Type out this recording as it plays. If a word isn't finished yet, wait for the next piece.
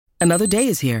Another day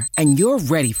is here, and you're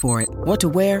ready for it. What to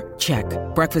wear? Check.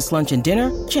 Breakfast, lunch, and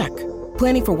dinner? Check.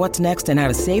 Planning for what's next and how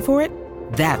to save for it?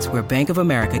 That's where Bank of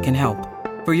America can help.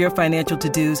 For your financial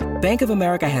to-dos, Bank of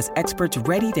America has experts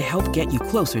ready to help get you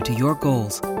closer to your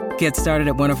goals. Get started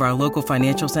at one of our local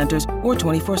financial centers or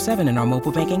 24/7 in our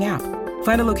mobile banking app.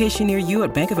 Find a location near you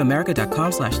at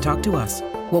bankofamerica.com/talktous.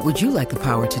 What would you like the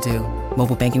power to do?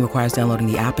 Mobile banking requires downloading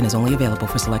the app and is only available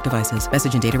for select devices.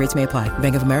 Message and data rates may apply.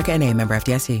 Bank of America N.A., member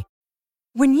FDIC.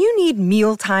 When you need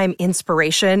mealtime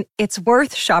inspiration, it's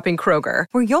worth shopping Kroger,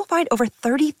 where you'll find over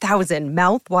 30,000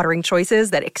 mouth-watering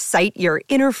choices that excite your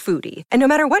inner foodie. And no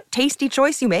matter what tasty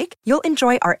choice you make, you'll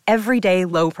enjoy our everyday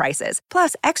low prices,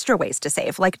 plus extra ways to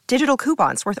save, like digital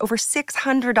coupons worth over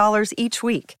 $600 each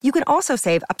week. You can also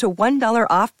save up to $1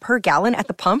 off per gallon at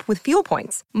the pump with fuel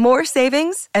points. More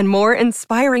savings and more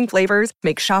inspiring flavors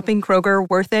make shopping Kroger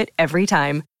worth it every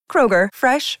time. Kroger,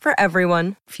 fresh for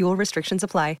everyone. Fuel restrictions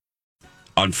apply.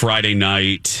 On Friday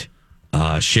night,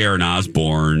 Sharon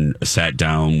Osbourne sat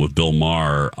down with Bill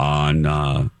Maher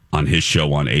on his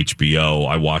show on HBO.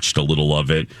 I watched a little of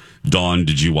it. Dawn,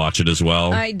 did you watch it as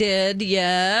well? I did,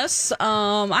 yes.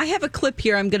 I have a clip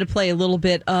here I'm going to play a little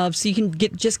bit of so you can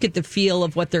get the feel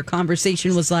of what their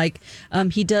conversation was like.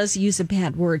 He does use a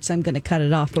bad word, so I'm going to cut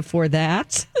it off before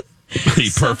that.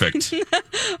 Perfect.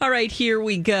 All right, here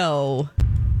we go.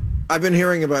 I've been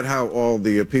hearing about how all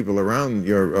the people around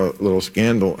your little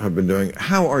scandal have been doing.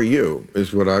 How are you,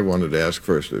 is what I wanted to ask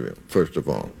first of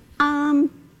all.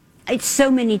 It's so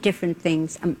many different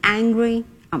things. I'm angry.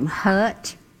 I'm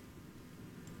hurt.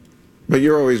 But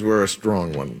you always were a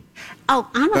strong one. Oh,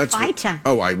 I'm a fighter.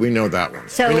 We know that one.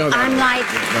 So we know that I'm one. like...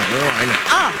 No, I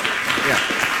know. Yeah.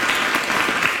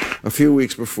 A few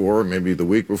weeks before, maybe the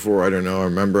week before, I don't know, I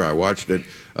remember I watched it.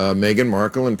 Meghan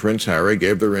Markle and Prince Harry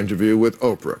gave their interview with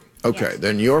Oprah. Okay, yes.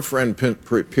 Then your friend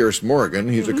Piers Morgan,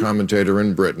 he's a commentator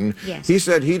in Britain, yes. He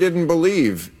said he didn't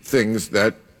believe things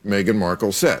that Meghan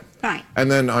Markle said. Right. And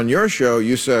then on your show,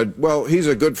 you said, well, he's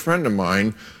a good friend of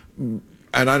mine,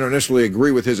 and I don't necessarily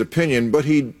agree with his opinion, but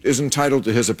he is entitled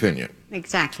to his opinion.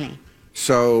 Exactly.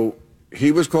 So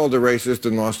he was called a racist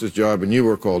and lost his job, and you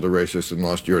were called a racist and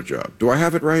lost your job. Do I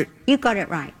have it right? You got it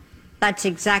right. That's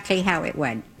exactly how it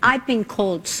went. I've been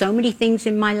called so many things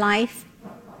in my life.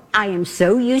 I am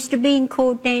so used to being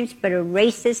called names, but a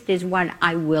racist is one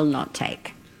I will not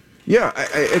take. Yeah,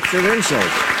 it's an insult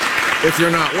if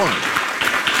you're not one.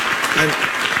 And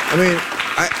I mean,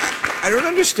 I don't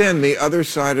understand the other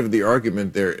side of the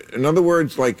argument there. In other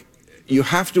words, like, you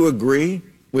have to agree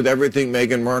with everything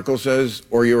Meghan Markle says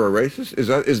or you're a racist?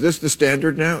 Is this the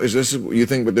standard now? Is this what you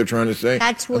think what they're trying to say?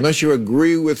 That's what... Unless you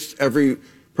agree with every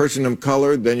person of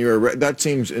color, then that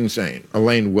seems insane.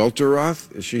 Elaine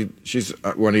Welteroth, she's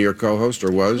one of your co-hosts, or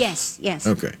was? Yes.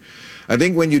 Okay. I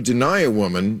think when you deny a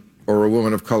woman or a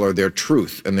woman of color their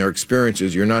truth and their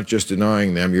experiences, you're not just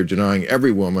denying them, you're denying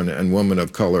every woman and woman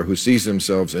of color who sees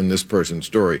themselves in this person's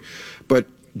story. But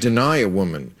deny a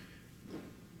woman,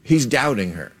 he's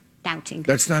doubting her. Doubting.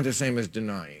 That's not the same as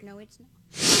denying. No, it's not.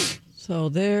 So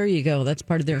there you go. That's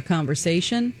part of their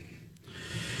conversation.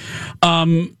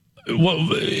 Well,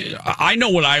 I know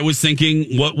what I was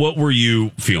thinking. What were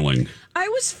you feeling? I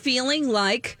was feeling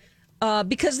like,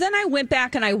 because then I went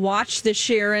back and I watched the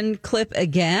Sharon clip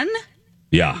again.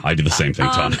 Yeah, I did the same thing,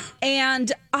 Tom.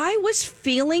 And I was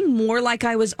feeling more like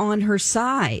I was on her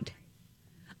side.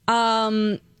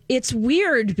 It's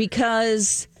weird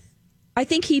because I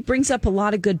think he brings up a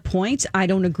lot of good points. I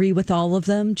don't agree with all of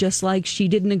them, just like she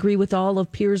didn't agree with all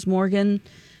of Piers Morgan,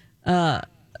 their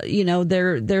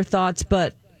thoughts,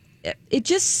 but it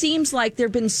just seems like there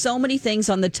have been so many things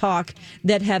on the talk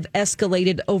that have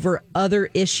escalated over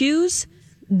other issues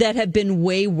that have been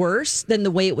way worse than the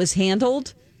way it was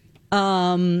handled,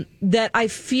 that I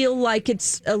feel like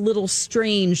it's a little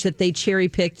strange that they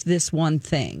cherry-picked this one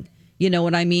thing. You know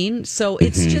what I mean? So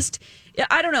it's just,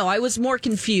 I don't know. I was more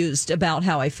confused about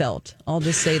how I felt. I'll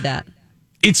just say that.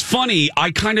 It's funny.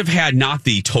 I kind of had not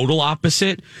the total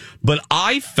opposite, but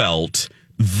I felt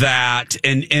that,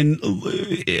 and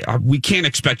we can't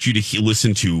expect you to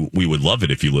listen to, we would love it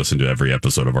if you listen to every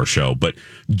episode of our show, but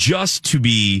just to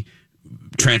be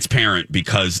transparent,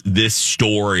 because this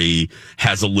story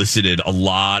has elicited a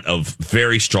lot of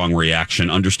very strong reaction,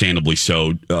 understandably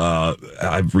so.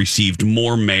 I've received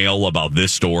more mail about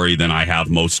this story than I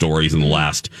have most stories in the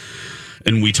last,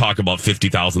 and we talk about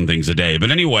 50,000 things a day. But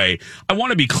anyway, I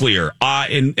want to be clear.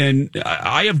 And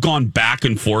I have gone back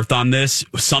and forth on this.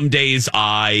 Some days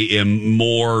I am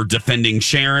more defending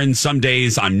Sharon. Some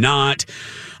days I'm not.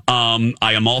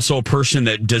 I am also a person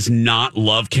that does not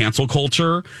love cancel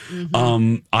culture.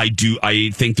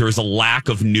 I think there is a lack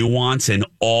of nuance in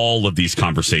all of these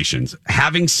conversations.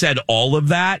 Having said all of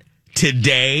that,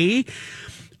 today,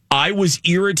 I was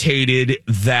irritated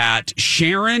that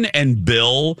Sharon and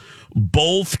Bill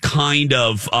both kind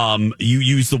of, you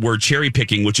use the word cherry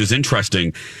picking, which is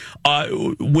interesting.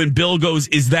 When Bill goes,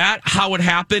 is that how it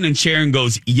happened? And Sharon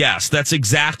goes, yes, that's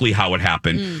exactly how it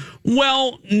happened.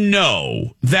 Well,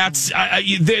 no, that's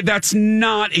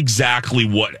not exactly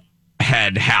what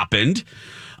had happened.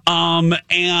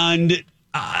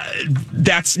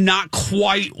 That's not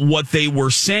quite what they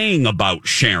were saying about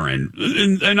Sharon.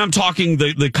 And I'm talking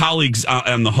the colleagues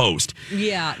and the host.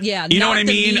 Yeah. You know what I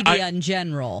mean? The media in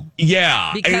general.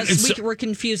 Yeah. Because we're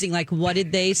confusing, like, what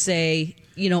did they say,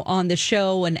 on the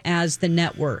show and as the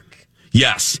network?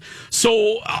 Yes.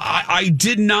 So I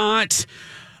did not...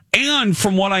 And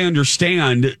from what I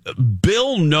understand,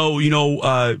 Bill,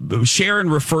 Sharon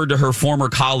referred to her former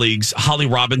colleagues, Holly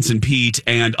Robinson Peete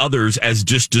and others, as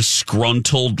just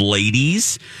disgruntled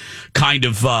ladies, kind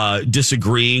of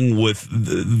disagreeing with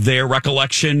their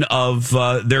recollection of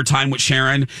their time with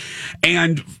Sharon.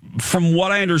 And from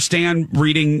what I understand,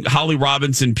 reading Holly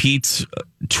Robinson Pete's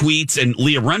tweets and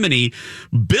Leah Remini,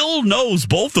 Bill knows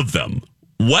both of them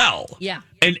well. Yeah.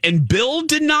 And Bill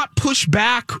did not push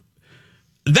back.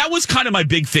 That was kind of my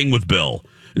big thing with Bill.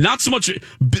 Not so much.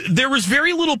 There was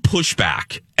very little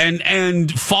pushback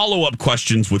and follow-up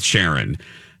questions with Sharon.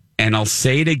 And I'll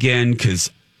say it again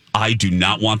because I do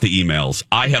not want the emails.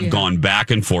 I have gone back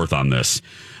and forth on this.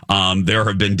 There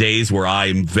have been days where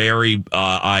I'm very,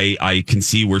 I can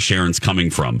see where Sharon's coming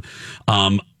from.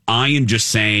 I am just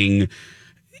saying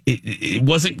it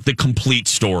wasn't the complete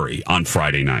story on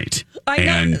Friday night.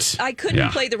 I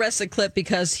couldn't play the rest of the clip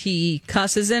because he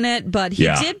cusses in it, but he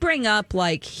did bring up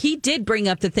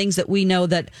the things that we know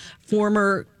that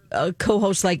former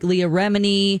co-hosts like Leah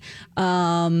Remini,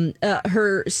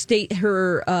 her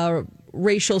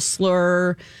racial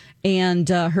slur, and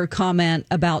her comment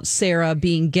about Sarah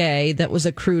being gay, that was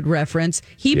a crude reference.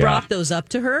 He brought those up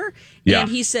to her, and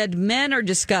he said, men are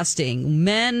disgusting.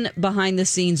 Men behind the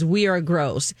scenes, we are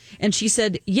gross. And she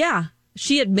said,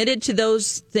 she admitted to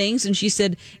those things, and she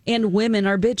said, and women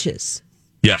are bitches.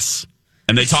 Yes.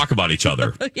 And they talk about each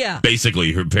other. Yeah.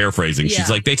 Basically, her paraphrasing. She's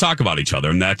like, they talk about each other,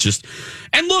 and that's just...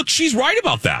 And look, she's right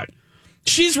about that.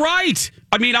 She's right.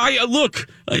 I mean,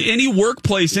 any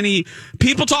workplace,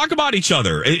 people talk about each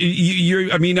other.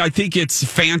 I think it's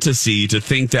fantasy to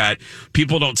think that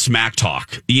people don't smack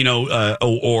talk,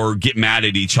 or get mad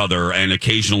at each other and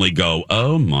occasionally go,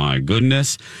 oh my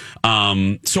goodness.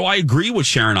 So I agree with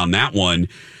Sharon on that one.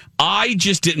 I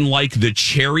just didn't like the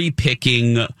cherry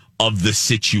picking of the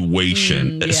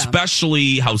situation,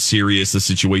 especially how serious the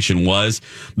situation was.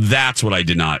 That's what I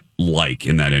did not like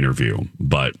in that interview.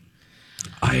 But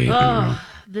I don't know.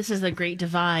 This is a great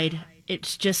divide.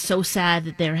 It's just so sad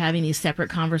that they're having these separate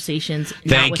conversations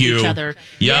Thank with you. each other.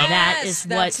 Yep.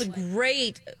 That's a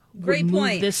great move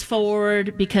point. This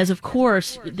forward, because of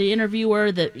course the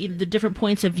interviewer, the different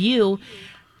points of view.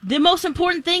 The most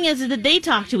important thing is that they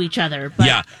talk to each other,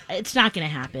 but it's not going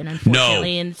to happen,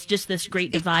 unfortunately. And it's just this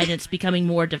great divide, and it's becoming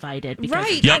more divided.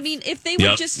 Right. I mean, if they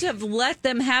would just have let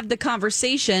them have the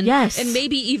conversation, and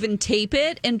maybe even tape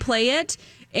it and play it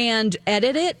and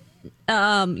edit it,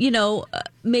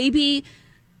 maybe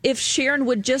if Sharon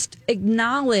would just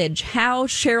acknowledge how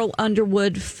Cheryl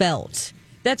Underwood felt.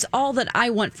 That's all that I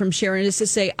want from Sharon, is to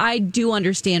say, I do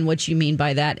understand what you mean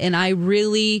by that, and I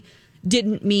really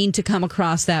didn't mean to come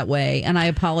across that way, and I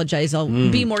apologize. I'll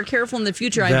be more careful in the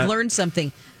future. I've learned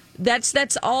something.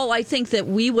 That's all I think that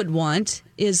we would want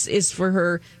is for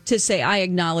her to say, I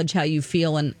acknowledge how you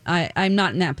feel, and I'm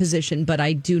not in that position, but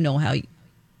I do know how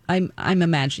I'm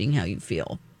imagining how you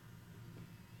feel.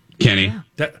 Kenny?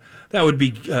 That would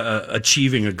be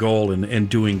achieving a goal and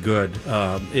doing good.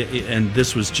 And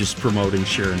this was just promoting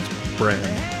Sharon's brand.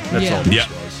 That's all this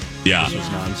was. Yeah. This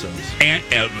was nonsense. And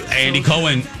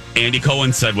Andy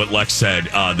Cohen said what Lex said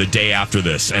the day after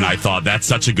this, and I thought that's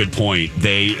such a good point.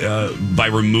 They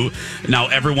now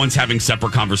everyone's having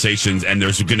separate conversations, and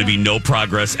there's going to be no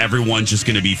progress. Everyone's just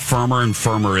going to be firmer and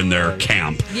firmer in their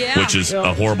camp, which is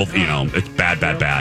a horrible. It's bad.